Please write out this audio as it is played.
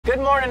Good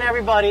morning,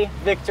 everybody.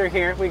 Victor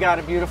here. We got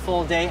a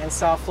beautiful day in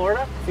South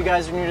Florida. If you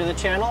guys are new to the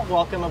channel,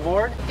 welcome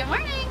aboard. Good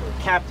morning.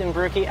 Captain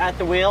Brookie at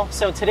the wheel.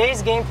 So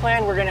today's game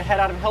plan, we're going to head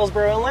out of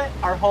Hillsboro Inlet,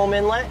 our home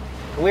inlet.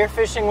 We're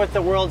fishing with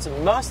the world's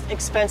most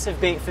expensive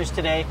bait fish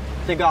today,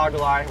 the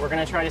goggle eye. We're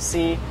going to try to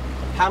see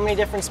how many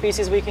different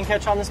species we can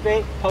catch on this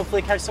bait,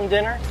 hopefully catch some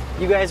dinner.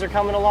 You guys are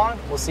coming along.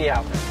 We'll see you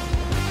out there.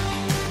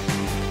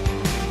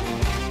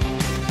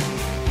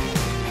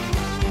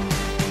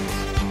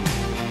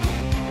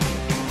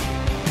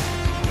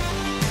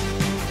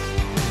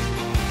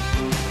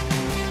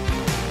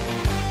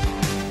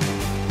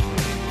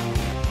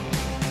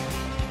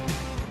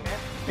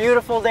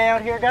 Beautiful day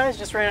out here, guys.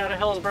 Just right out of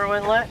Hillsboro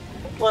Inlet.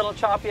 A little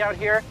choppy out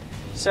here.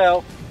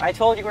 So I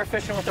told you we're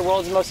fishing with the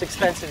world's most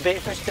expensive bait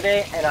fish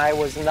today, and I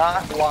was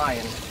not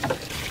lying.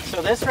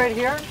 So this right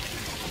here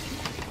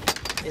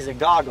is a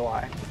goggle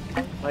eye.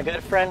 My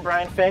good friend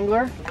Brian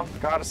Fengler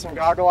got us some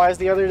goggle eyes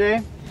the other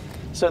day.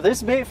 So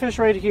this bait fish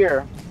right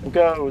here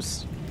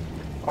goes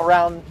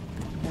around,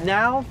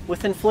 now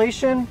with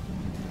inflation,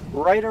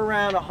 right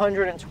around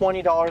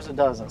 $120 a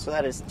dozen. So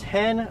that is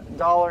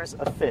 $10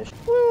 a fish.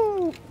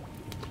 Woo!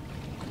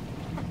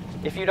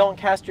 If you don't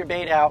cast your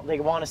bait out,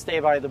 they want to stay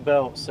by the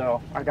boat,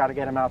 so I got to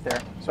get them out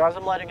there. So as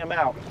I'm letting them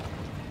out,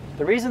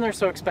 the reason they're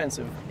so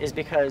expensive is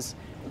because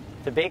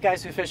the bait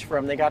guys who fish for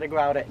them, they got to go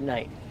out at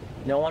night.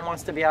 No one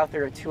wants to be out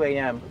there at 2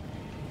 a.m.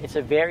 It's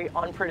a very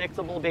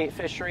unpredictable bait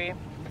fishery.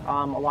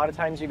 A lot of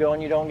times you go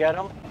and you don't get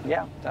them.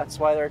 Yeah, that's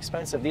why they're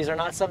expensive. These are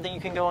not something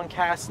you can go and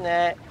cast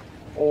net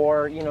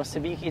or,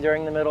 sabiki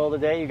during the middle of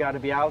the day. You got to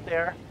be out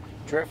there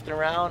drifting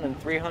around in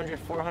 300,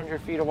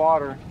 400 feet of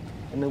water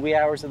in the wee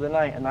hours of the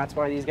night, and that's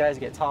why these guys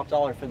get top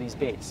dollar for these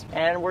baits.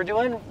 And we're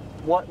doing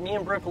what me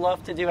and Brooke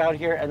love to do out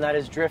here, and that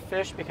is drift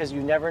fish, because you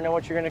never know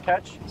what you're going to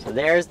catch. So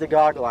there's the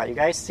goggle eye. You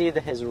guys see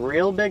his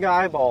real big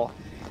eyeball.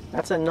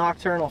 That's a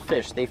nocturnal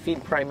fish. They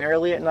feed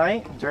primarily at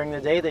night. During the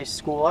day they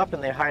school up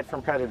and they hide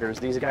from predators.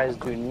 These guys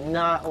do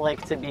not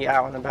like to be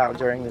out and about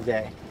during the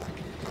day.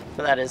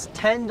 So that is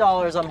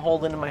 $10 I'm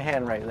holding in my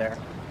hand right there.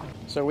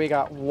 So we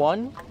got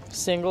one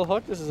single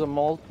hook. This is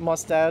a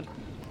Mustad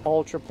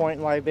Ultra Point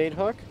live bait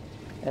hook.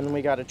 And then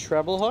we got a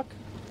treble hook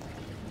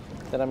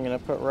that I'm going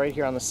to put right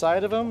here on the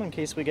side of them in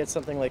case we get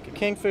something like a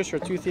kingfish or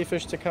toothy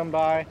fish to come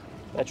by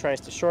that tries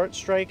to short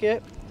strike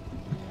it.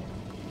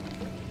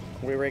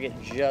 We rig it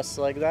just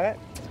like that.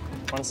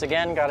 Once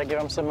again, got to give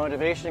him some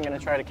motivation. Going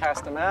to try to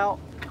cast him out.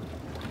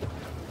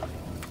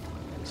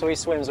 So he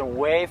swims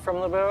away from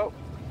the boat.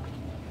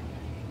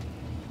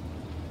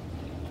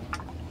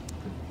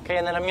 Okay,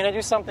 and then I'm going to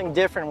do something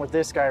different with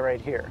this guy right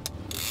here.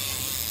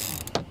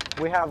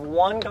 We have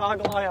one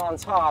goggle eye on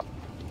top,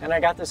 and I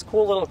got this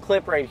cool little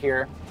clip right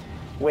here,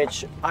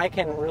 which I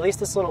can release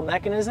this little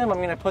mechanism. I'm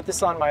going to put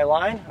this on my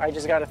line. I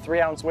just got a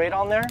 3-ounce weight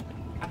on there.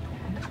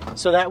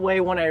 So that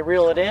way when I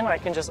reel it in, I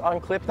can just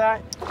unclip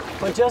that.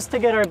 But just to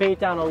get our bait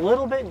down a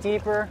little bit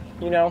deeper,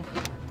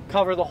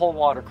 cover the whole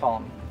water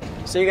column.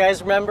 So you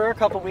guys remember a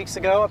couple weeks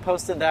ago, I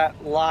posted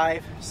that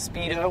live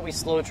Speedo, we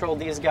slow trolled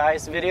these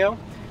guys video.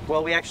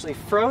 Well, we actually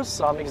froze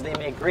some because they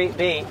make great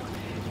bait.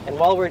 And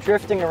while we're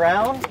drifting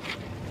around,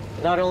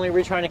 not only are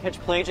we trying to catch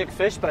pelagic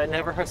fish, but it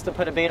never hurts to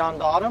put a bait on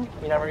bottom.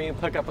 You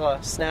pick up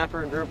a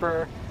snapper,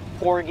 grouper,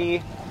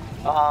 porgy.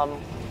 So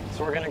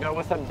we're going to go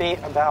with a bait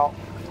about,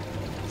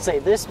 say,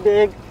 this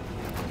big.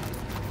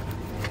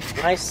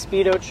 Nice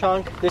Speedo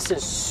chunk. This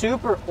is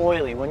super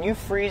oily. When you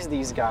freeze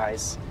these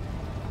guys,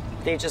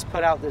 they just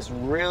put out this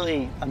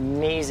really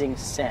amazing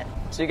scent.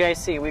 So you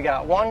guys see, we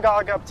got one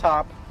gog up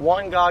top,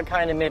 one gog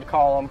kind of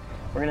mid-column.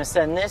 We're going to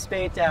send this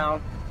bait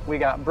down. We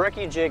got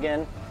Brookie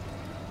jigging.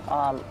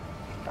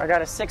 I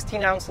got a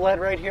 16-ounce lead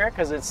right here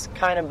because it's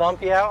kind of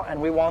bumpy out,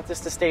 and we want this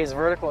to stay as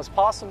vertical as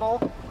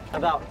possible.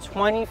 About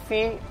 20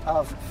 feet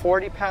of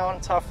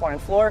 40-pound tough line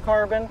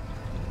fluorocarbon,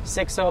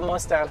 6.0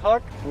 Mustad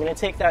hook. I'm going to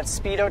take that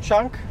Speedo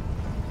chunk.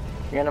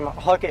 You're going to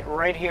hook it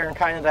right here in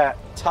kind of that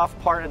tough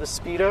part of the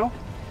Speedo,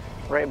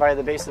 right by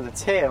the base of the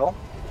tail.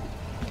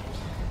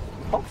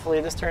 Hopefully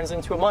this turns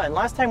into a mutton.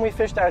 Last time we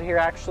fished out here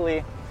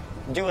actually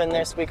doing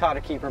this, we caught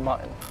a keeper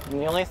mutton.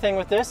 And the only thing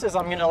with this is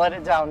I'm going to let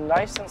it down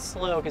nice and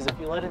slow, because if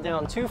you let it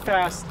down too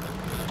fast,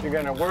 you're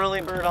going to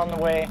whirly bird on the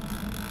way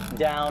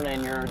down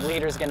and your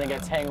leader's going to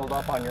get tangled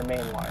up on your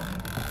main line.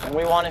 And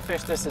we want to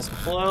fish this as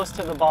close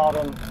to the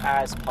bottom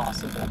as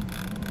possible.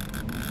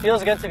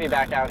 Feels good to be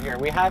back out here.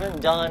 We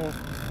haven't done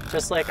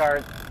just like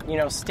our,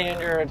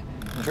 standard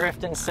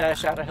drift and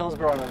sesh out of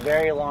Hillsboro in a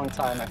very long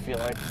time, I feel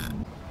like.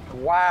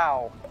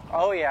 Wow.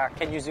 Oh yeah,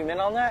 can you zoom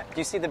in on that?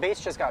 Do you see the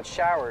baits just got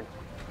showered?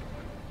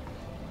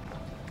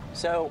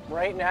 So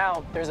right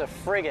now, there's a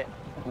frigate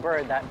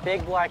bird, that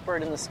big black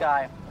bird in the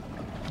sky,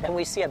 and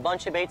we see a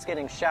bunch of baits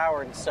getting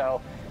showered.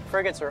 So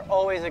frigates are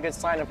always a good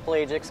sign of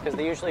pelagics because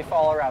they usually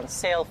fall around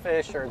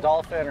sailfish or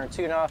dolphin or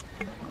tuna.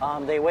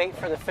 They wait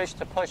for the fish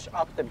to push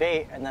up the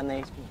bait, and then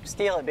they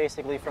steal it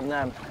basically from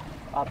them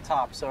up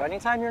top. So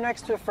anytime you're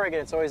next to a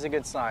frigate, it's always a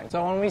good sign.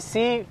 So when we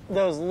see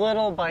those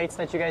little bites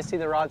that you guys see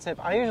the rod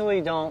tip, I usually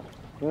don't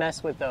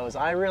mess with those.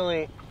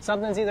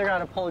 Something's either got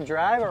to pull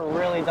drag or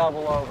really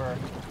double over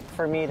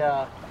for me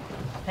to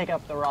pick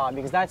up the rod,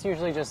 because that's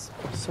usually just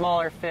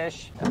smaller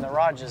fish and the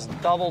rod just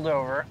doubled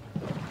over.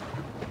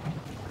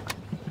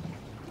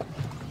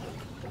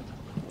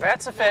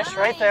 That's a fish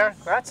right there.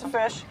 That's a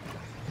fish.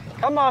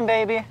 Come on,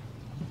 baby.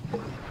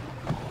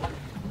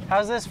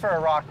 How's this for a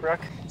rock,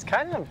 Brooke? It's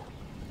kind of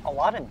a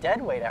lot of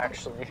dead weight,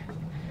 actually.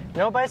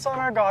 No bites on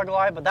our goggle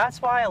eye, but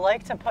that's why I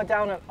like to put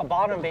down a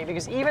bottom bait,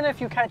 because even if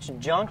you catch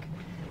junk,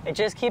 it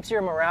just keeps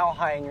your morale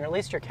high, and at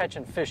least you're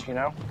catching fish, you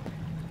know?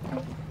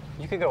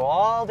 You could go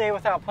all day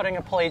without putting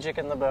a pelagic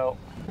in the boat,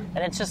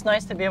 and it's just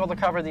nice to be able to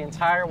cover the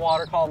entire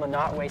water column and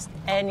not waste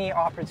any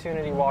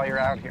opportunity while you're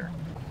out here.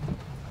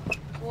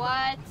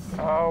 What?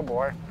 Oh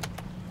boy.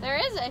 There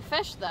is a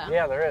fish though.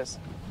 Yeah, there is.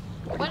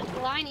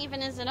 What line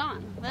even is it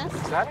on? This?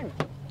 Is that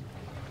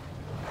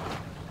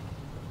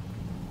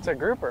It's a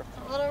grouper.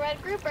 A little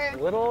red grouper.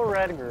 Little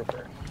red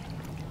grouper.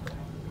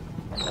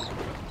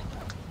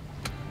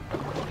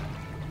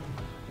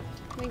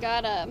 We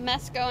got a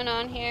mess going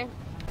on here.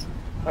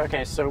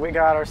 Okay, so we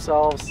got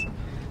ourselves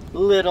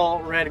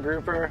little red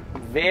grouper,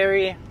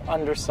 very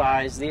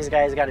undersized. These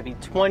guys got to be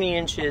 20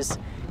 inches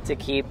to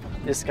keep.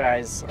 This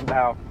guy's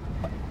about,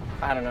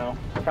 I don't know,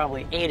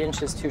 probably 8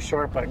 inches too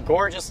short, but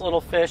gorgeous little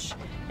fish.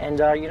 And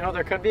you know,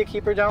 there could be a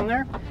keeper down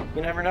there.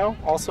 You never know.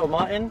 Also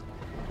mutton.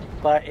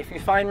 But if you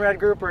find red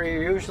grouper,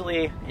 you're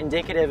usually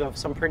indicative of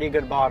some pretty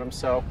good bottom.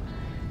 So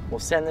we'll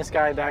send this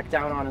guy back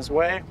down on his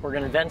way. We're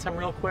gonna vent him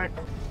real quick.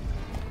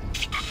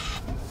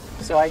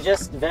 So I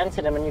just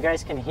vented him, and you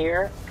guys can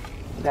hear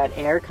that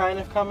air kind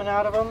of coming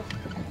out of him.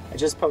 I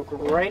just poke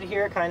right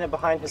here, kind of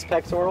behind his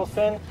pectoral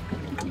fin,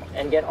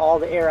 and get all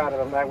the air out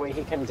of him. That way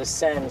he can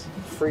descend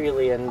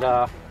freely. And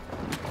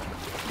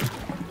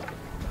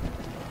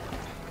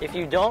if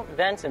you don't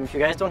vent him, if you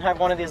guys don't have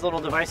one of these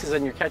little devices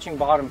and you're catching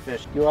bottom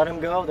fish, you let them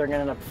go, they're gonna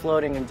end up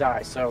floating and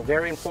die. So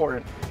very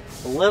important.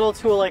 A little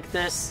tool like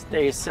this,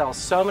 they sell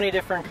so many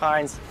different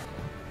kinds.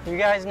 You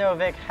guys know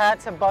Vic had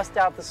to bust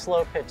out the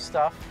slow pitch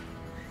stuff.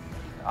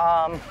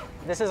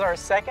 This is our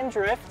second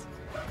drift.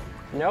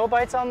 No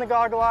bites on the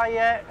goggle eye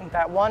yet.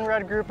 That one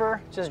red grouper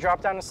just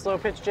dropped down a slow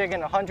pitch jig in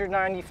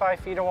 195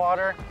 feet of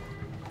water.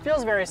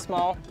 Feels very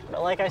small,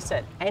 but like I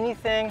said,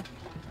 anything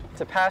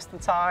to pass the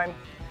time.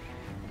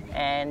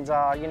 And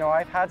you know,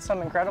 I've had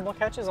some incredible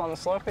catches on the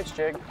slow pitch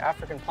jig.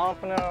 African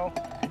pompano,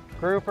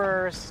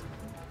 groupers.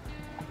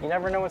 You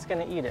never know what's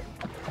gonna eat it.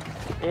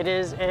 It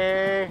is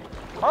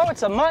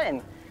it's a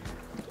mutton.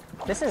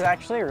 This is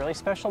actually a really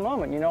special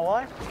moment. You know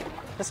why?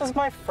 This is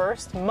my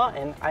first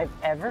mutton I've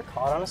ever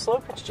caught on a slow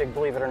pitch jig,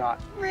 believe it or not.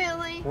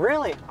 Really?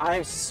 Really,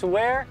 I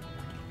swear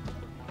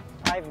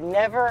I've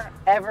never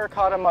ever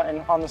caught a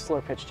mutton on the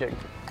slow pitch jig.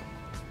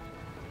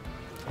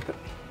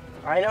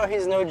 I know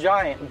he's no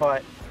giant,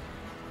 but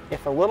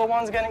if a little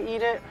one's gonna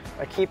eat it,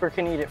 a keeper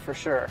can eat it for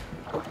sure.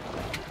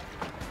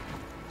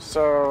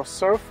 So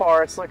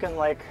far it's looking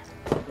like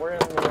we're in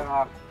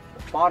the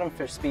bottom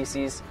fish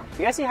species.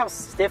 You guys see how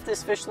stiff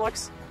this fish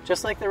looks?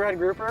 Just like the red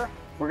grouper,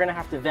 we're gonna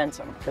have to vent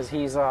him because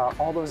he's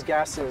all those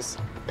gases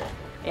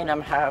in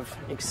him have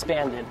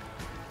expanded.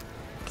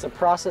 It's a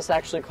process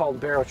actually called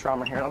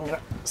barotrauma here. I'm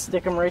gonna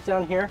stick him right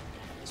down here.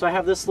 So I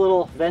have this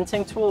little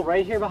venting tool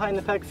right here behind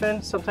the pec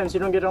fin. Sometimes you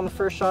don't get it on the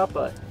first shot,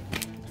 but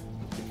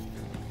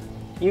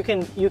you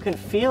can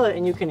feel it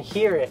and you can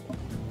hear it.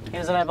 He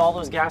doesn't have all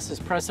those gases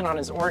pressing on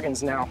his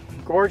organs now.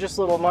 Gorgeous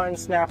little mutton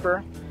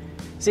snapper.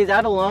 See,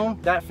 that alone,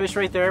 that fish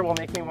right there will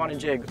make me want to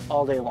jig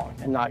all day long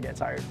and not get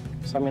tired.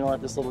 So I'm gonna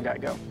let this little guy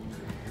go.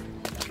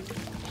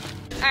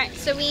 All right,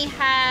 so we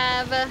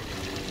have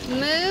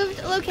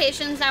moved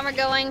locations. Now we're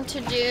going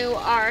to do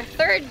our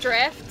third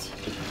drift.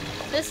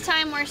 This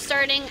time we're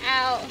starting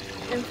out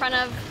in front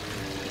of,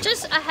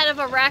 just ahead of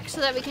a wreck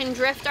so that we can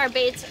drift our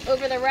baits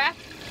over the wreck.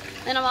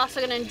 Then I'm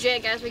also gonna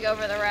jig as we go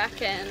over the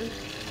wreck, and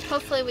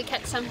hopefully we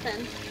catch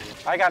something.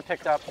 I got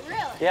picked up.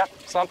 Really? Yep,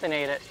 something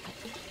ate it.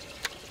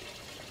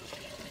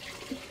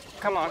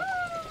 Come on.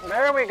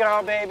 There we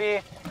go,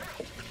 baby.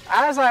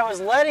 As I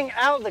was letting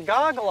out the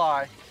goggle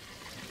eye,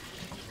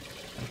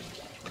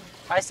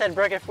 I said,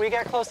 Brooke, if we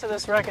get close to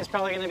this wreck, it's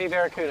probably gonna be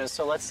barracudas,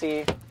 so let's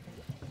see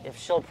if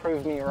she'll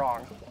prove me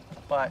wrong.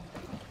 But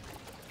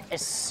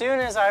as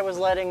soon as I was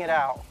letting it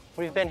out,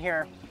 we've been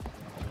here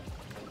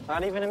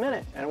not even a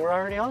minute, and we're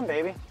already on,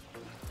 baby.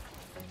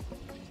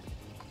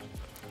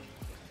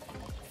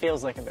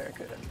 Feels like a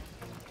barracuda.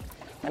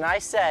 And I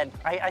said,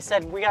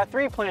 we got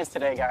 3 plans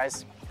today,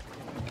 guys.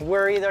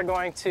 We're either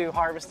going to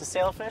harvest a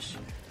sailfish,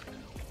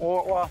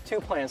 or, well,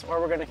 2 plans,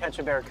 or we're gonna catch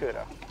a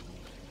barracuda.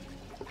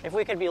 If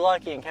we could be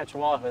lucky and catch a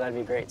walleye, that'd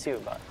be great too,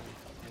 but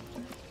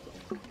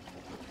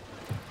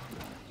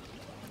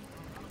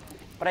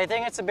I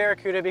think it's a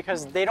barracuda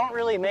because they don't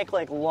really make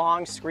like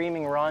long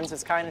screaming runs.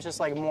 It's kind of just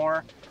like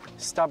more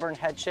stubborn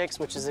head shakes,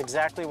 which is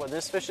exactly what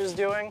this fish is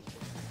doing.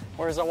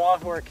 Whereas a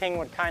wahoo or king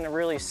would kind of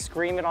really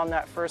scream it on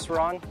that first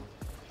run.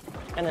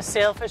 And a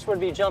sailfish would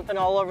be jumping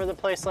all over the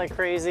place like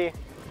crazy.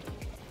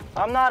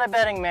 I'm not a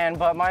betting man,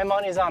 but my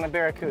money's on a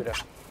barracuda.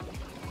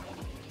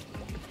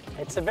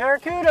 It's a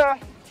Barracuda.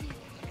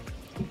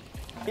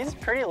 He's a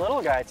pretty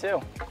little guy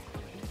too.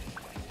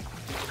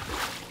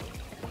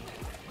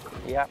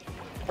 Yep,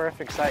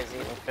 perfect size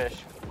eating fish.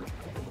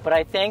 But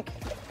I think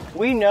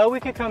we know we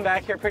could come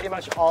back here pretty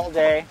much all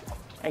day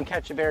and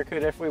catch a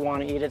Barracuda if we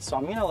want to eat it, so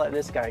I'm gonna let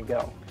this guy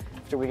go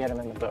after we get him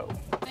in the boat.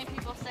 Many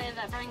people say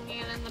that bringing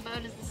it in the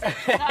boat is the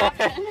safest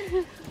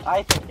option.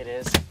 I think it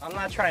is. I'm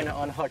not trying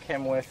to unhook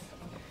him with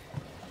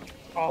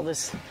all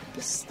this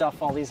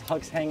stuff, all these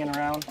hooks hanging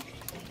around.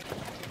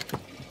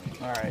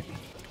 All right.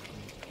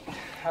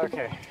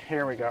 Okay,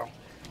 here we go.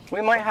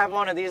 We might have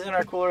one of these in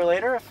our cooler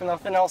later if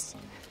nothing else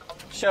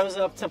shows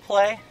up to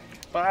play,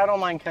 but I don't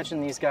mind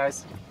catching these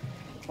guys.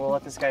 We'll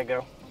let this guy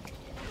go.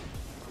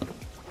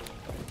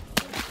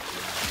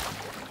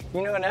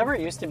 You know, it never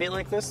used to be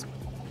like this.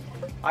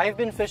 I've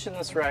been fishing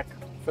this wreck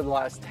for the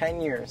last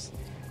 10 years.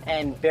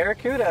 And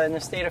Barracuda in the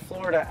state of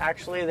Florida,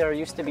 actually there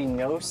used to be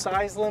no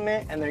size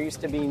limit and there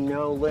used to be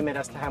no limit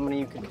as to how many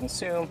you could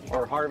consume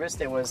or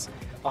harvest. It was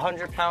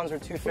 100 pounds or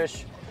 2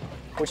 fish,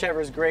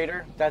 whichever is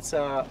greater. That's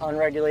an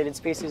unregulated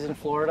species in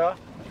Florida.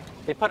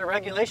 They put a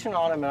regulation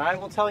on them, and I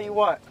will tell you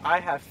what, I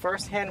have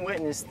firsthand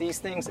witnessed these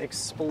things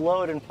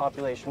explode in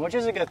population, which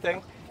is a good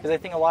thing, because I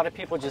think a lot of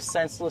people just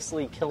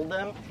senselessly killed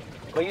them.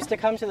 But I used to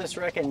come to this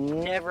wreck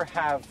and never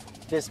have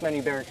this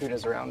many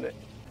Barracudas around it.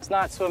 It's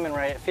not swimming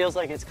right. It feels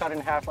like it's cut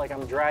in half, like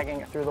I'm dragging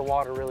it through the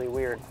water really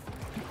weird.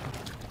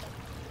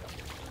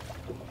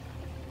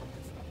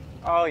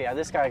 Oh yeah,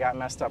 this guy got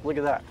messed up. Look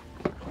at that.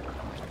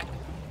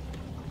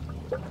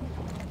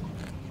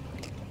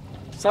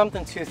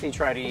 Something toothy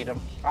tried to eat him.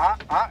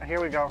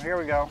 Here we go, here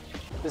we go.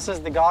 This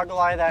is the goggle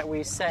eye that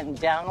we sent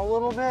down a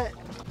little bit.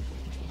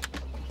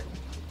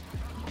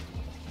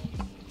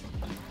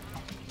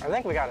 I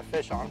think we got a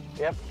fish on,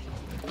 yep.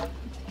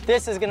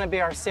 This is gonna be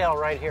our sail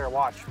right here,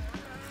 watch.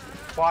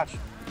 Watch.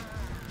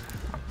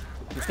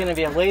 It's gonna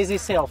be a lazy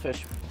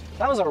sailfish.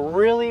 That was a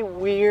really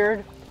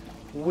weird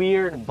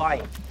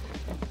bite.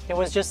 It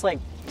was just like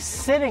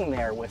sitting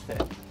there with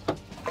it.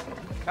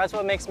 That's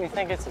what makes me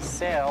think it's a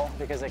sail,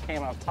 because it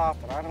came up top,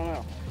 but I don't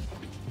know.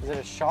 Is it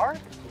a shark?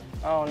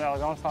 Oh no,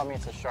 don't tell me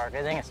it's a shark.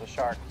 I think it's a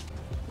shark.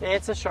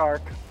 It's a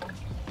shark.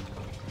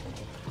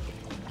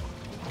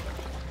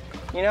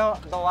 You know,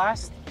 the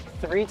last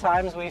 3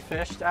 times we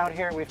fished out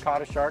here, we've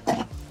caught a shark.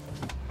 A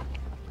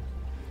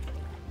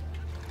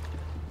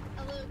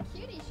little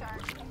cutie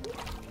shark.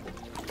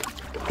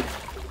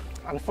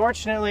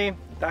 Unfortunately,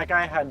 that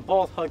guy had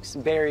both hooks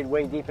buried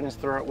way deep in his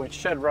throat, which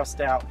should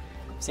rust out.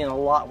 I've seen a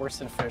lot worse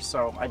than fish,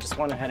 so I just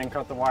went ahead and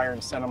cut the wire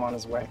and sent him on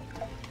his way.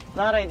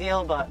 Not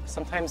ideal, but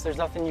sometimes there's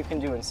nothing you can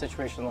do in a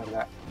situation like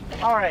that.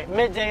 All right,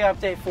 midday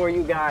update for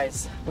you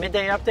guys.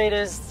 Midday update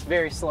is it's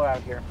very slow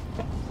out here.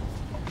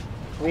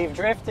 We've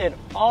drifted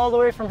all the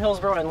way from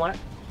Hillsboro Inlet.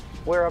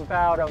 We're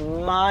about a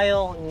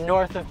mile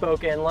north of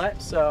Boca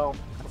Inlet, so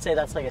I'd say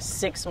that's like a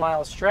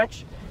 6-mile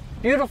stretch.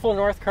 Beautiful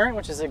north current,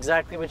 which is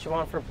exactly what you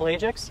want for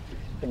pelagics,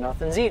 but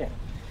nothing's eating.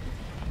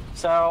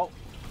 So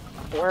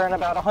we're in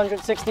about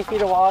 160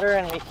 feet of water,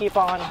 and we keep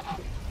on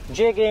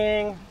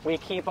jigging, we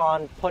keep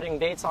on putting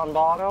baits on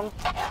bottom.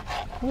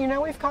 You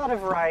know, we've caught a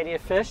variety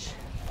of fish.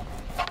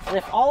 And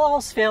if all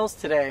else fails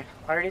today,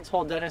 I already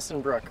told Dennis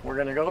and Brooke, we're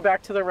gonna go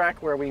back to the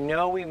wreck where we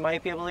know we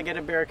might be able to get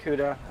a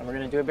Barracuda, and we're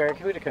gonna do a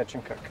Barracuda catch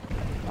and cook.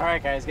 All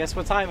right guys, guess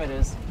what time it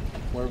is?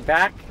 We're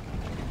back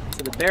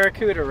to the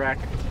Barracuda wreck.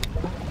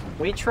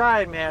 We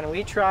tried, man,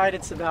 we tried.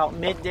 It's about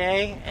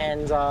midday,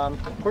 and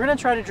we're gonna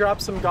try to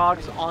drop some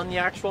gogs on the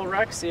actual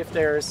wreck, see if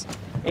there's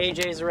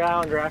AJs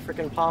around, or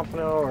African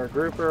pompano, or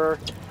grouper,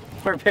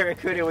 or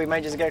Barracuda we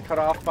might just get cut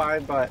off by.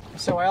 But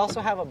so I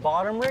also have a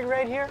bottom rig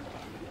right here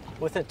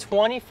with a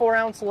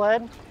 24-ounce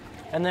lead,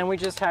 and then we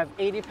just have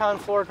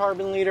 80-pound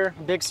fluorocarbon leader,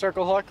 big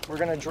circle hook. We're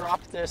gonna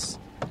drop this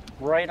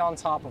right on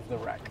top of the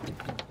wreck.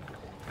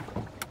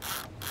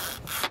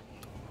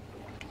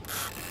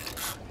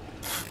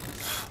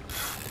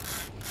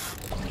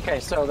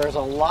 Okay, so there's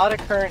a lot of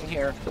current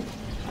here.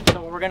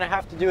 So what we're gonna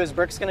have to do is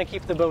Brooke's gonna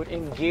keep the boat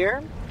in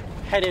gear,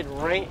 headed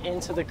right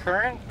into the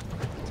current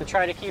to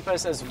try to keep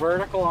us as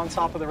vertical on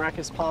top of the wreck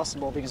as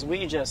possible, because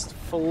we just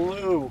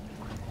flew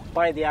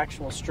by the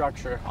actual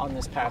structure on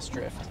this past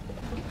drift.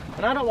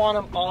 And I don't want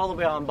them all the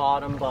way on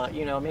bottom, but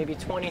you know, maybe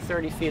 20,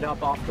 30 feet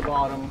up off the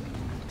bottom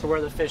to where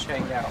the fish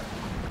hang out.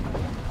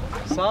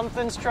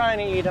 Something's trying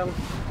to eat them.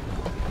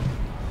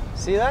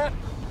 See that?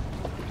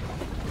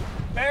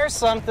 There's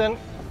something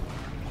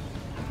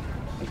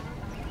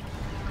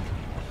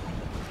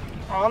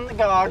on the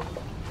gog.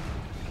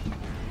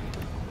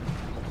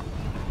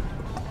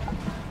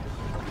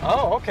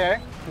 Oh, okay.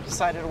 He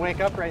decided to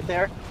wake up right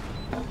there.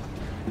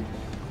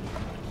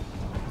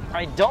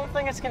 I don't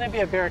think it's going to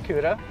be a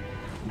Barracuda.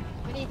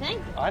 What do you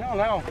think? I don't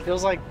know. It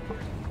feels like,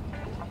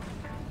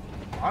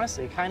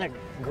 honestly, kind of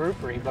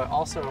groupery, but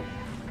also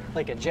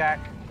like a jack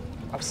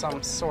of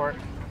some sort.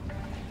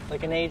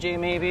 Like an AJ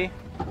maybe.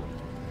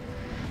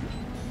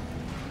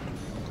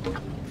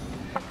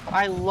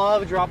 I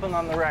love dropping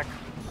on the wreck.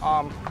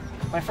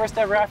 My first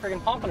ever African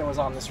pompano was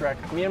on this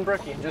wreck. Me and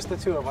Brookie, just the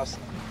two of us.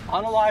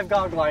 on a live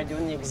goggle eye,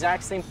 doing the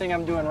exact same thing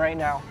I'm doing right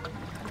now.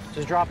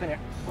 Just dropping it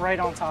right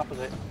on top of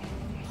it.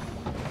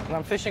 And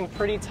I'm fishing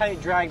pretty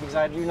tight drag because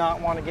I do not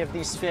want to give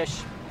these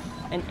fish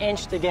an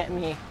inch to get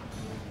me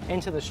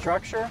into the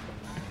structure.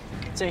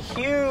 It's a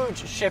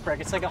huge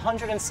shipwreck. It's like a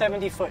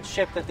 170-foot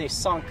ship that they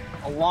sunk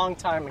a long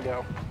time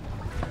ago.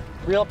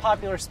 Real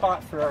popular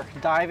spot for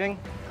diving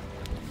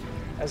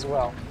as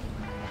well.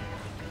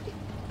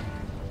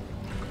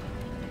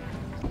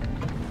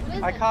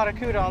 I caught a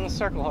cuda on the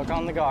circle hook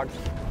on the gog.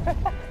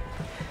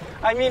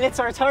 I mean, it's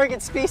our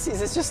target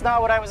species. It's just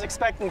not what I was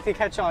expecting to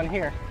catch on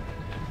here.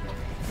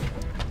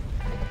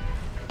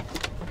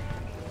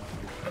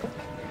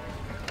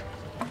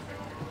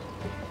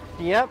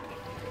 Yep.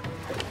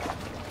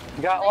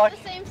 Got lucky.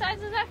 The same size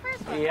as that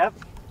first one? Yep.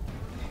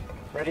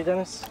 Ready,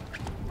 Dennis?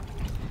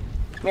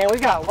 Man, we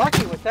got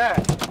lucky with that.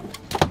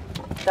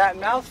 That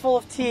mouthful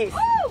of teeth.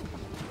 Woo!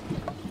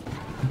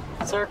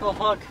 Circle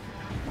hook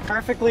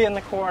perfectly in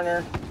the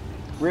corner.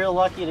 Real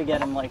lucky to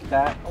get him like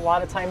that. A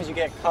lot of times you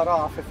get cut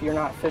off if you're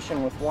not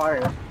fishing with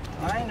wire.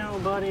 I know,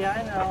 buddy,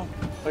 I know.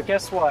 But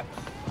guess what?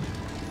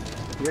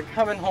 You're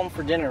coming home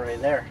for dinner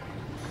right there.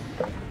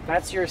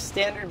 That's your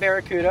standard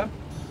Barracuda.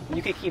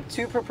 You can keep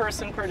 2 per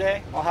person per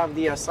day. I'll have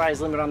the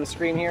size limit on the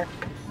screen here.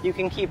 You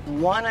can keep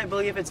 1, I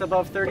believe it's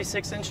above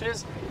 36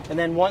 inches, and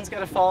then 1's got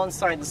to fall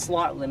inside the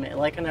slot limit.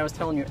 Like I was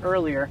telling you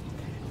earlier,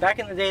 back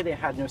in the day they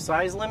had no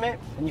size limit,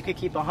 and you could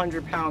keep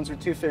 100 pounds or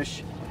 2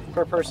 fish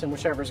per person,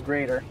 whichever's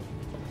greater.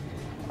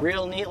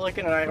 Real neat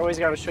looking, and I always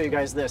got to show you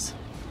guys this.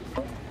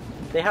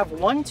 They have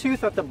one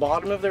tooth at the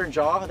bottom of their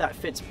jaw that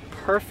fits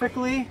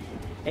perfectly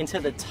into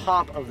the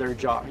top of their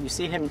jaw. You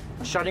see him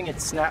shutting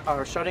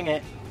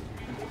it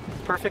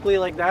perfectly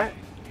like that.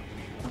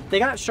 They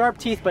got sharp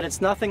teeth, but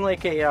it's nothing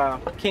like a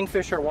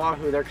kingfish or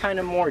wahoo. They're kind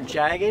of more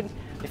jagged.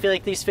 I feel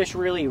like these fish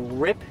really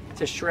rip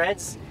to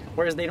shreds,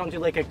 whereas they don't do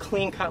like a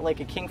clean cut like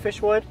a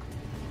kingfish would.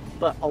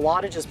 But a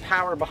lot of just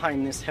power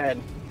behind this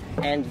head,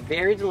 and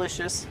very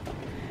delicious.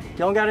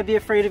 Don't gotta be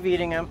afraid of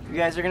eating them. You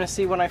guys are gonna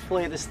see when I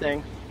fillet this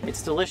thing.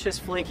 It's delicious,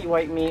 flaky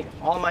white meat.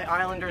 All my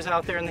islanders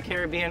out there in the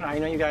Caribbean, I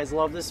know you guys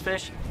love this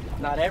fish.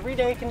 Not every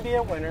day can be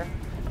a winner,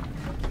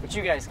 but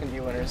you guys can be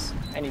winners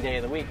any day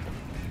of the week.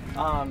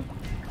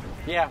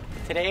 Yeah,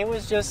 today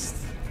was just,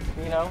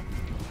 you know,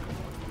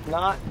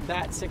 not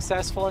that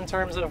successful in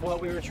terms of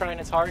what we were trying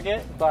to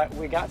target, but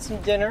we got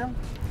some dinner.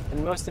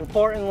 And most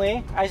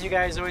importantly, as you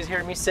guys always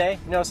hear me say,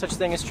 no such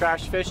thing as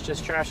trash fish,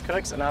 just trash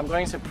cooks. And I'm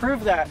going to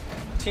prove that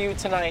to you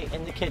tonight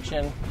in the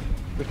kitchen,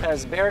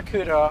 because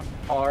Barracuda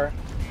are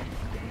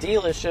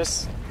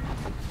delicious.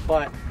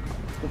 But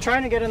I'm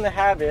trying to get in the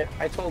habit.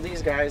 I told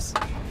these guys,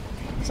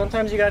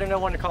 sometimes you got to know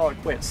when to call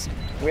it quits.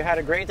 We had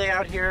a great day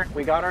out here.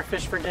 We got our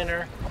fish for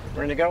dinner.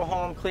 We're gonna go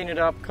home, clean it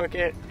up, cook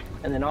it,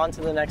 and then on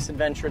to the next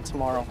adventure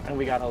tomorrow. And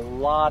we got a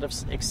lot of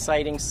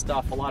exciting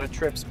stuff, a lot of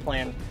trips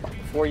planned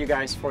for you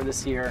guys for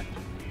this year.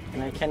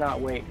 And I cannot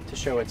wait to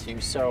show it to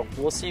you. So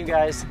we'll see you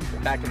guys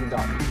back at the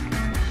dock.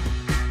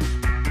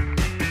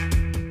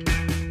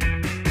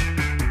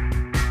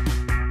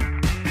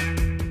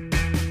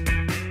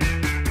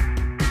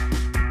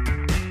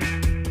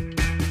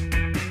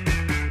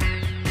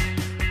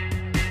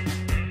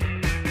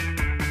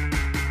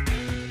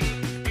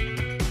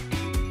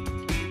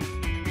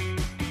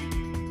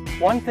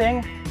 One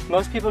thing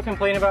most people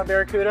complain about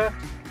Barracuda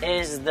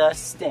is the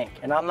stink.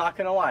 And I'm not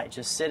gonna lie,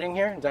 just sitting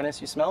here,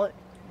 Dennis, you smell it?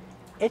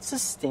 It's a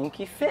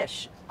stinky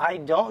fish. I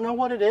don't know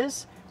what it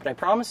is, but I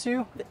promise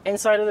you, the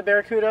inside of the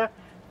Barracuda,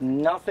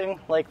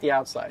 nothing like the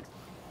outside.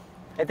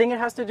 I think it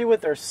has to do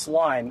with their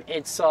slime.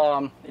 It's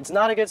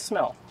not a good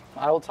smell,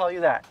 I will tell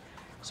you that.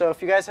 So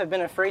if you guys have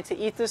been afraid to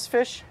eat this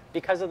fish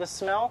because of the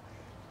smell,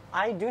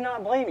 I do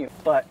not blame you.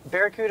 But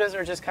Barracudas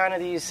are just kind of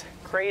these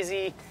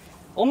crazy,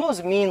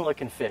 almost mean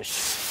looking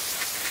fish.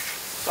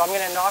 So I'm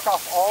going to knock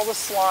off all the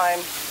slime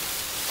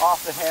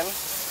off of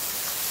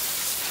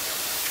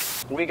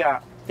him. We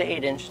got the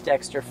 8-inch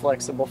Dexter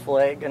flexible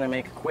fillet. Going to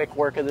make quick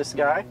work of this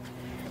guy.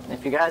 And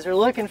if you guys are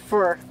looking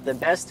for the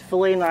best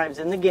fillet knives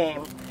in the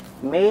game,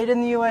 made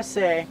in the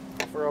USA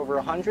for over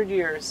 100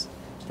 years,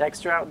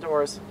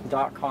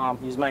 DexterOutdoors.com.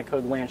 Use my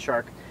code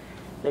LANDSHARK.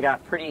 They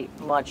got pretty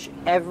much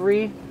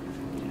every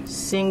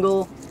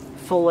single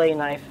fillet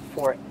knife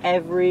for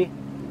every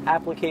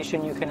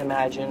application you can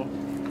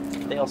imagine.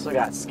 They also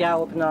got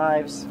scallop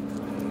knives,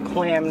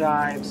 clam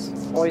knives,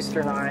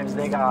 oyster knives.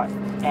 They got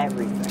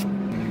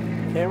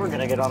everything. Okay, we're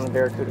gonna get on the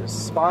Barracuda's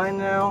spine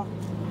now.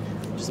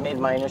 Just made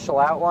my initial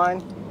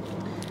outline.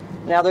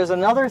 Now there's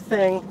another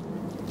thing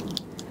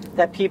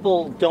that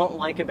people don't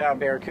like about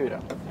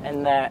Barracuda,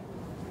 and that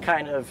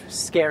kind of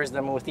scares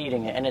them with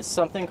eating it, and it's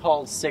something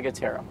called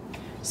ciguatera.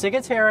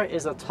 Ciguatera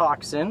is a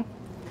toxin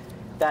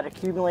that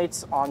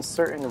accumulates on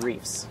certain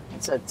reefs.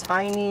 It's a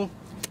tiny,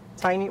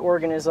 tiny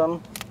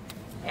organism.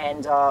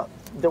 And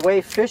the way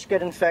fish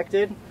get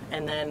infected,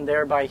 and then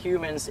thereby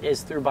humans,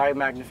 is through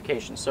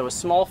biomagnification. So a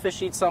small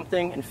fish eats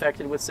something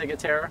infected with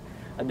ciguatera,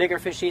 a bigger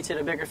fish eats it,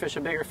 a bigger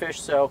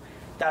fish. So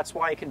that's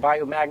why it can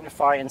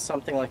biomagnify in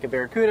something like a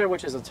Barracuda,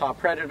 which is a top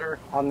predator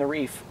on the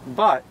reef.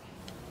 But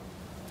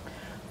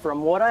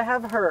from what I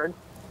have heard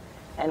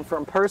and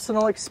from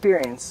personal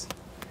experience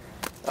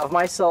of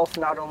myself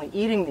not only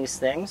eating these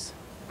things,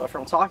 but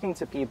from talking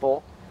to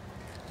people,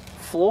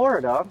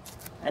 Florida,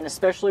 and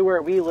especially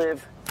where we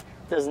live,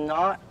 does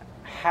not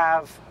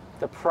have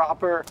the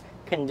proper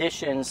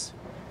conditions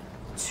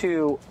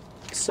to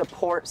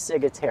support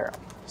ciguatera.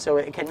 So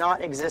it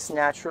cannot exist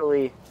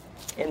naturally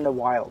in the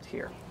wild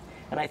here.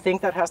 And I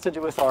think that has to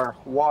do with our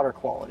water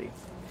quality.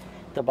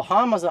 The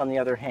Bahamas, on the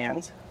other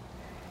hand,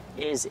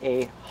 is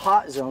a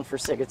hot zone for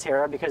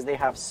ciguatera because they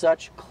have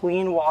such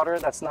clean water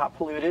that's not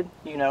polluted.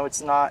 You know,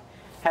 it's not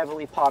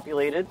heavily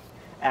populated,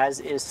 as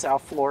is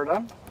South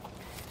Florida.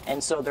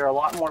 And so they're a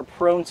lot more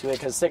prone to it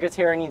because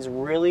ciguatera needs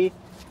really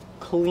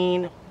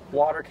clean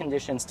water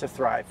conditions to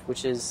thrive,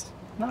 which is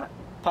not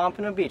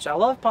Pompano Beach. I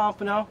love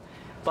Pompano,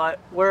 but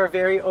we're a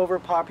very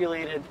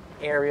overpopulated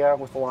area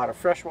with a lot of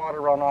freshwater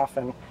runoff,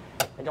 and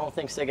I don't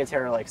think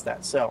ciguatera likes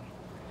that. So,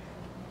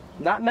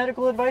 not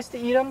medical advice to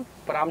eat them,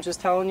 but I'm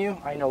just telling you,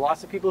 I know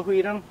lots of people who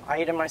eat them.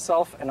 I eat them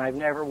myself, and I've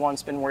never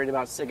once been worried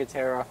about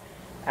ciguatera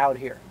out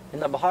here. In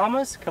the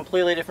Bahamas,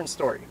 completely different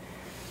story.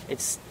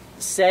 It's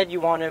said you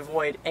want to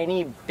avoid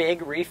any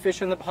big reef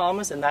fish in the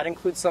Bahamas, and that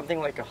includes something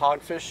like a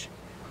hogfish,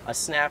 a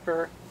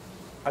snapper,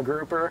 a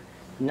grouper,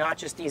 not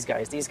just these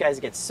guys. These guys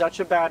get such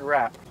a bad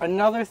rap.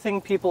 Another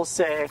thing people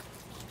say,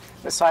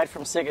 aside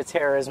from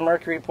ciguatera, is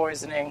mercury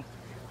poisoning,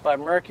 but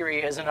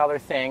mercury is another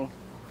thing.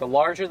 The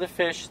larger the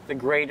fish, the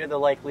greater the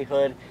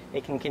likelihood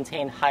it can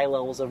contain high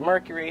levels of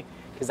mercury,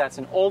 because that's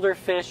an older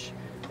fish,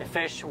 a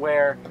fish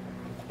where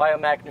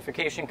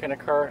biomagnification can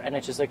occur and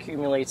it just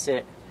accumulates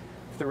it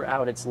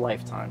throughout its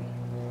lifetime.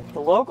 The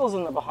locals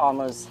in the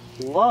Bahamas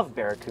love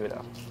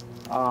barracuda.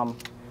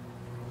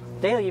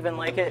 They even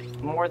like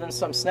it more than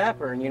some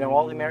snapper. And you know,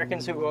 all the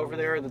Americans who go over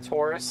there, the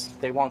tourists,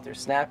 they want their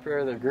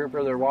snapper, their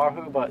grouper, their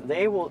wahoo, but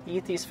they will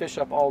eat these fish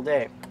up all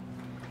day.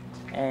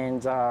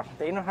 And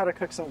they know how to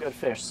cook some good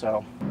fish.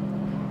 So,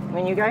 I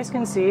mean, you guys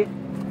can see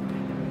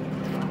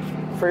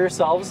for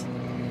yourselves,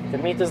 the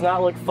meat does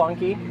not look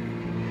funky.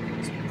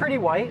 It's pretty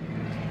white.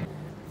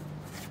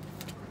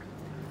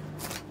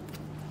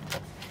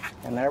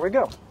 And there we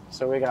go.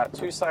 So we got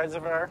two sides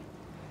of our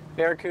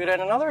barracuda.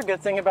 And another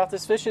good thing about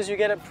this fish is you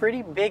get a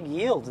pretty big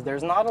yield.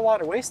 There's not a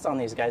lot of waste on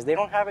these guys. They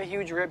don't have a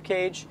huge rib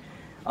cage.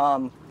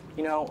 You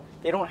know,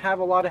 they don't have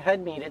a lot of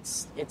head meat.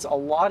 It's a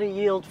lot of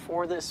yield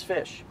for this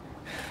fish.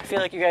 I feel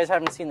like you guys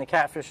haven't seen the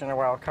catfish in a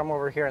while. Come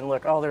over here and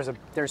look. Oh,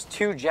 there's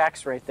two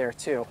jacks right there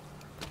too.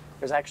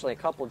 There's actually a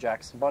couple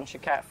jacks. A bunch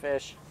of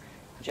catfish,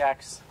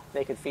 jacks.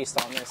 They could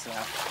feast on this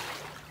now.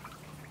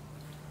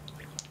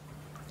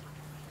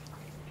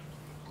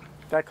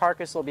 That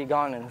carcass will be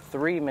gone in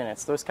 3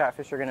 minutes. Those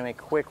catfish are going to make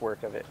quick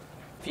work of it.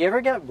 If you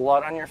ever get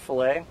blood on your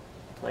fillet,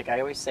 like I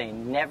always say,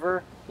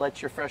 never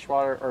let your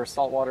freshwater or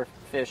saltwater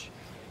fish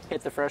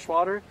hit the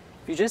freshwater.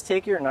 If you just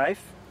take your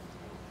knife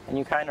and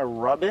you kind of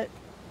rub it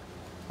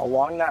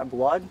along that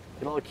blood,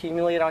 it'll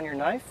accumulate on your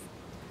knife,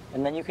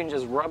 and then you can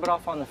just rub it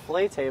off on the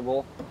fillet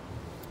table,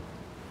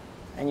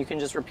 and you can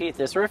just repeat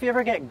this. Or if you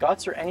ever get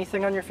guts or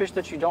anything on your fish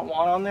that you don't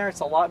want on there,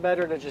 it's a lot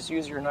better to just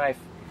use your knife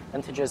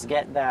than to just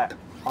get that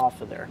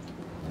off of there.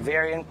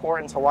 Very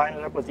important to line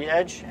it up with the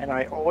edge, and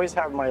I always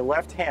have my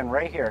left hand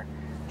right here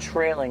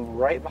trailing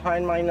right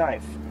behind my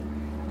knife.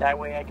 That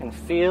way I can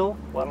feel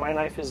what my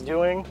knife is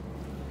doing.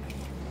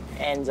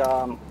 And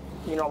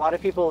you know, a lot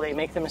of people, they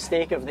make the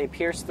mistake of they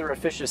pierce through a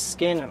fish's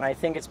skin, and I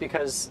think it's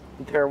because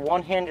their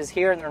one hand is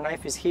here and their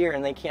knife is here,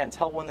 and they can't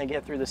tell when they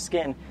get through the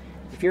skin.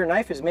 If your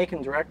knife is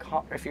making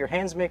if your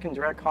hand's making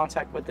direct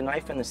contact with the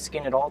knife and the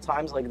skin at all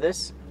times like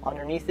this,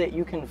 underneath it,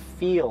 you can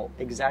feel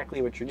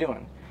exactly what you're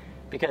doing,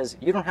 because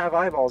you don't have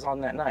eyeballs on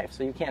that knife,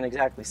 so you can't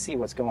exactly see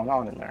what's going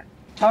on in there.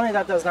 Tell me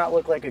that does not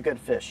look like a good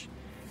fish.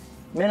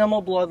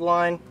 Minimal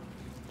bloodline,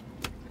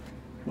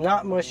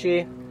 not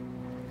mushy,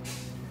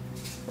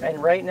 and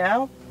right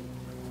now,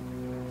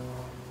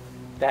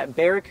 that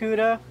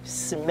barracuda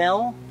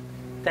smell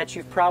that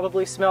you've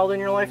probably smelled in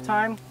your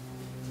lifetime,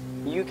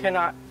 you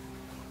cannot,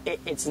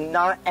 it's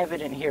not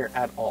evident here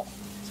at all.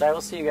 So I will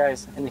see you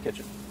guys in the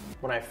kitchen.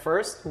 When I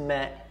first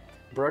met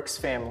Brooke's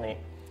family,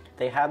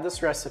 they had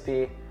this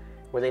recipe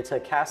where they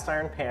took cast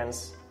iron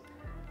pans.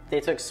 They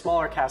took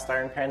smaller cast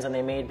iron pans and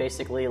they made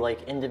basically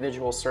like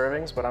individual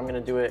servings, but I'm gonna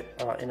do it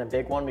in a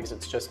big one because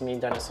it's just me,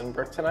 Dennis, and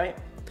Brooke tonight.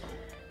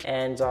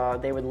 And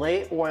they would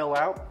lay oil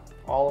out,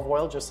 olive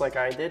oil, just like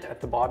I did,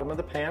 at the bottom of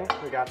the pan.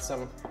 We got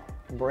some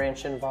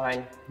Branch and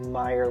Vine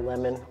Meyer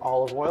lemon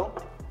olive oil.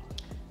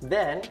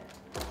 Then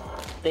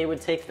they would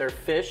take their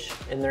fish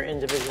in their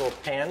individual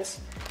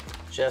pans,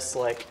 just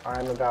like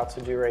I'm about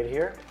to do right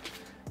here,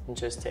 and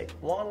just take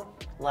one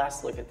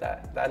last look at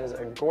that. That is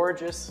a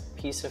gorgeous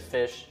piece of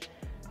fish,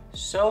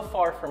 so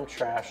far from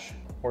trash.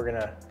 We're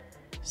gonna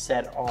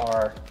set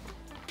our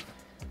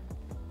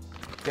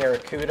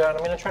barracuda, and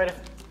I'm gonna try to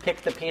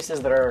pick the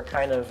pieces that are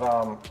kind of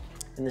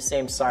in the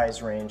same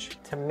size range.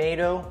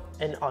 Tomato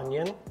and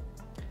onion.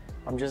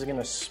 I'm just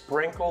gonna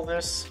sprinkle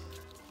this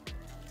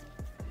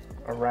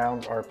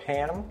around our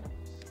pan.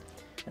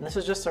 And this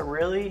is just a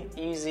really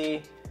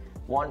easy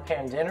one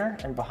pan dinner,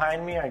 and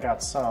behind me I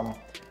got some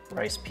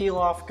rice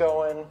pilaf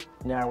going.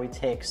 Now we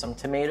take some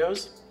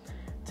tomatoes.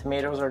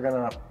 Tomatoes are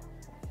gonna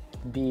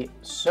be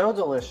so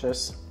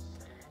delicious,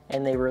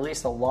 and they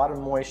release a lot of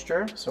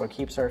moisture, so it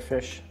keeps our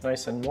fish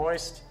nice and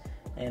moist,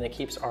 and it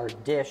keeps our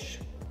dish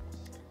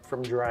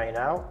from drying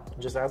out.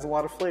 It just adds a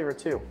lot of flavor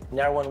too.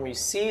 Now when we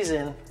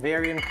season,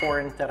 very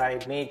important that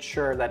I made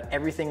sure that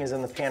everything is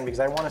in the pan because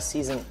I want to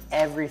season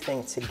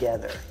everything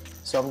together.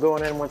 So I'm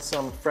going in with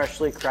some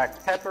freshly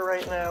cracked pepper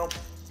right now,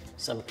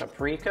 some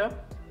paprika,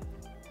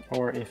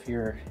 or if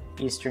you're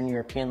Eastern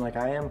European like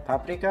I am,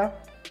 paprika,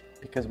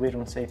 because we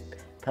don't say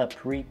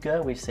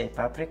paprika, we say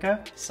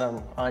paprika.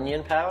 Some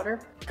onion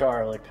powder,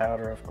 garlic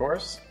powder of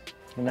course.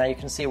 And now you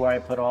can see why I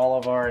put all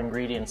of our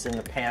ingredients in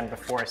the pan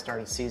before I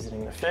started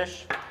seasoning the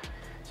fish.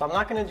 So I'm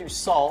not gonna do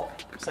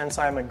salt, since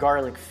I'm a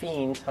garlic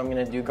fiend, I'm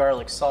gonna do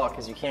garlic salt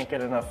because you can't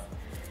get enough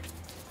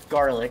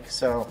garlic.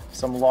 So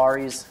some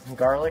Laurie's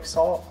garlic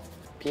salt.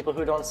 People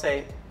who don't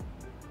say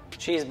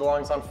cheese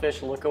belongs on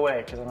fish, look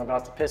away because I'm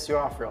about to piss you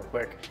off real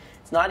quick.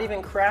 It's not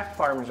even Kraft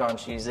Parmesan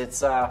cheese, it's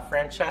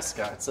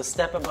Francesca. It's a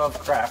step above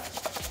Kraft.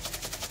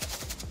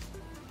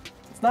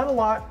 It's not a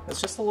lot,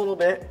 it's just a little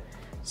bit.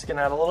 Just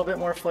gonna add a little bit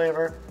more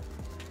flavor.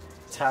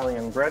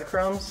 Italian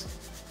breadcrumbs.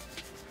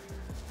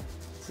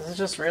 This is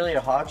just really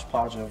a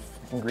hodgepodge of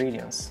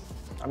ingredients.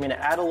 I'm gonna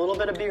add a little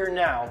bit of beer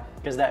now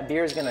because that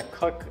beer is gonna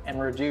cook and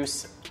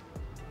reduce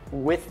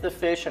with the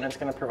fish and it's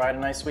gonna provide a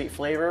nice sweet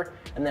flavor.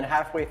 And then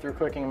halfway through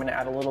cooking, I'm gonna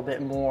add a little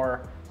bit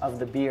more of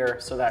the beer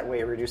so that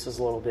way it reduces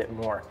a little bit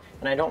more.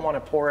 And I don't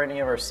wanna pour any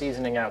of our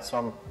seasoning out, so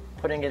I'm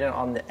putting it in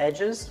on the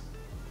edges.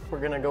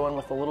 We're gonna go in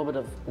with a little bit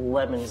of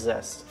lemon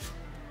zest.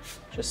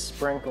 Just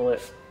sprinkle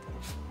it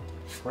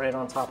right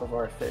on top of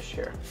our fish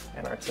here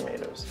and our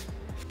tomatoes.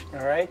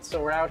 All right,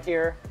 so we're out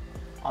here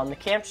on the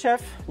Camp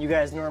Chef. You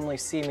guys normally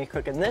see me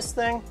cooking this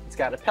thing. It's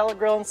got a pellet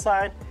grill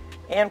inside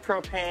and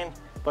propane,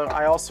 but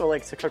I also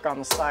like to cook on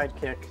the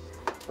Sidekick.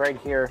 Right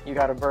here, you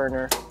got a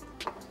burner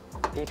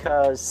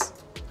because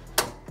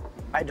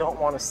I don't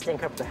want to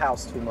stink up the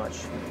house too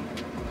much.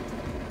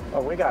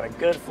 Oh, we got a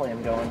good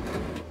flame going.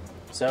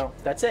 So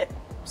that's it,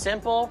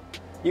 simple.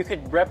 You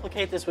could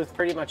replicate this with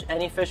pretty much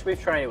any fish. We've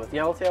tried it with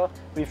yellowtail,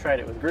 we've tried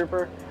it with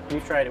grouper,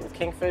 we've tried it with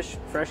kingfish,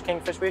 fresh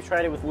kingfish, we've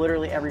tried it with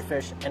literally every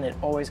fish and it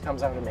always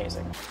comes out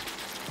amazing.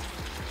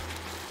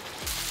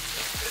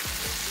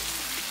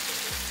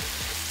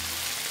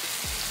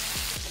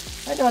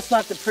 I know it's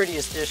not the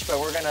prettiest dish, but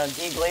we're gonna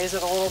deglaze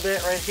it a little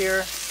bit right here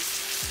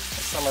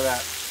with some of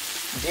that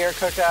deer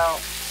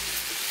cookout.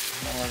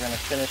 And we're gonna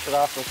finish it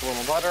off with a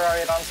little butter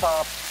right on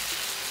top.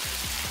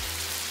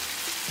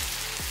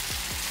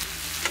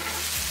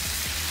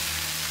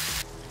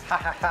 Ha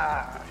ha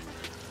ha.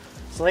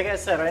 So like I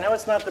said, I know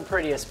it's not the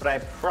prettiest, but I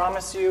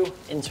promise you,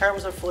 in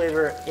terms of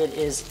flavor, it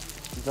is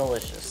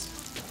delicious.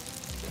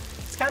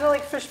 It's kind of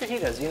like fish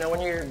fajitas. You know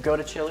when you go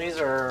to Chili's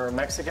or a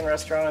Mexican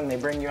restaurant and they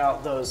bring you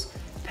out those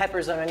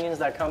peppers and onions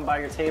that come by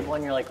your table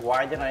and you're like,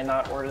 why did I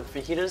not order the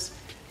fajitas?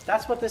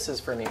 That's what this is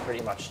for me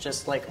pretty much.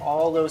 Just like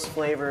all those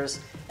flavors,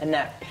 and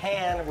that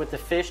pan with the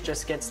fish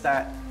just gets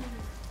that,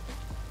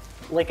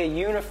 like a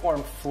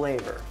uniform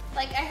flavor.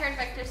 Like I heard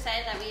Victor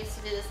say that we used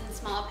to do this in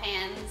small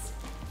pans,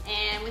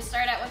 and we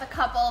started out with a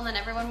couple and then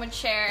everyone would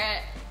share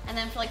it, and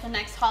then for like the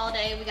next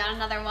holiday we got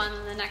another one,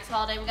 and the next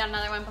holiday we got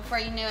another one. Before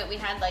you knew it, we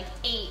had like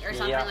 8 or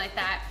something like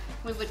that.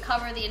 We would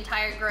cover the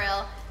entire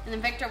grill, and then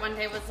Victor one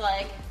day was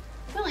like,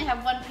 we only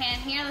have one pan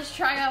here, let's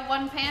try a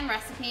one pan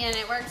recipe, and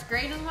it works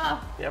great as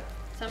well. Yep.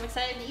 So I'm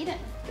excited to eat it.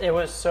 It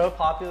was so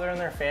popular in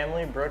their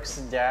family. Brooke's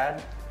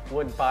dad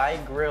would buy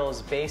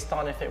grills based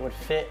on if it would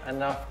fit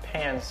enough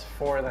pans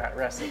for that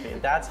recipe.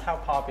 That's how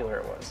popular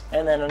it was.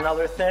 And then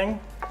another thing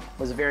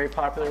was very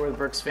popular with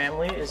Brooke's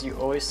family is you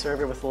always serve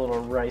it with a little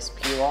rice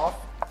pilaf.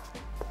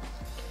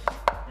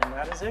 And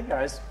that is it,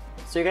 guys.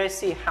 So you guys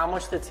see how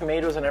much the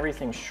tomatoes and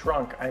everything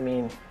shrunk. I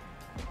mean,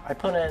 I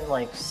put in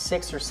like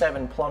 6 or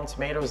 7 plum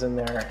tomatoes in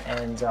there,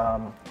 and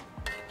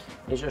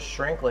they just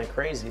shrink like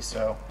crazy.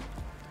 So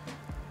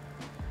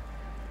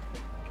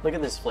look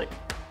at this flake.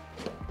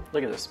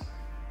 Look at this.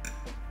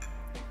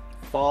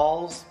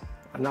 Falls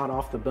not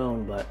off the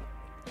bone, but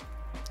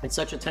it's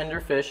such a tender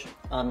fish.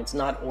 It's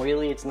not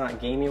oily, it's not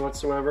gamey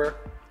whatsoever.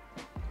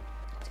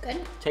 It's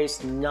good.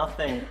 Tastes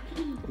nothing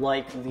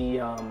like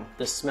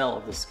the smell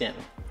of the skin.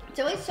 It's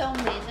always so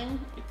amazing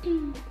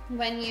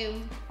when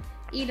you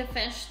eat a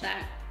fish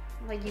that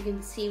like you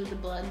can see the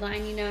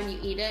bloodline, you know, and you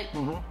eat it,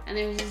 and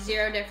there's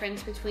zero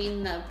difference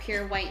between the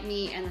pure white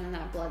meat and then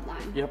that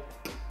bloodline.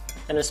 Yep.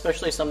 And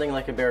especially something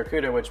like a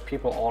Barracuda, which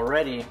people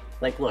already,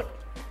 like, look,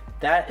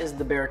 that is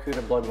the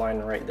Barracuda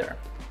bloodline right there.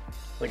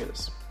 Look at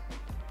this.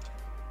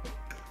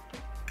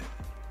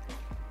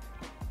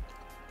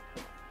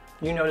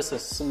 You notice a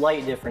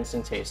slight difference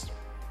in taste,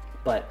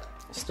 but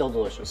still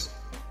delicious.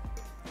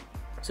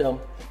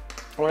 So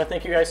I want to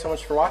thank you guys so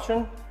much for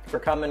watching, for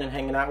coming and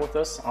hanging out with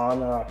us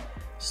on a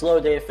slow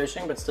day of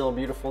fishing, but still a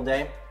beautiful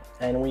day.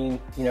 And we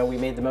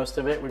made the most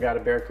of it. We got a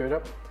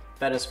Barracuda,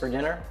 fed us for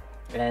dinner,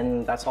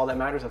 and that's all that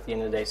matters at the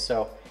end of the day.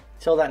 So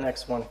till that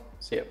next one,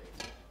 See you.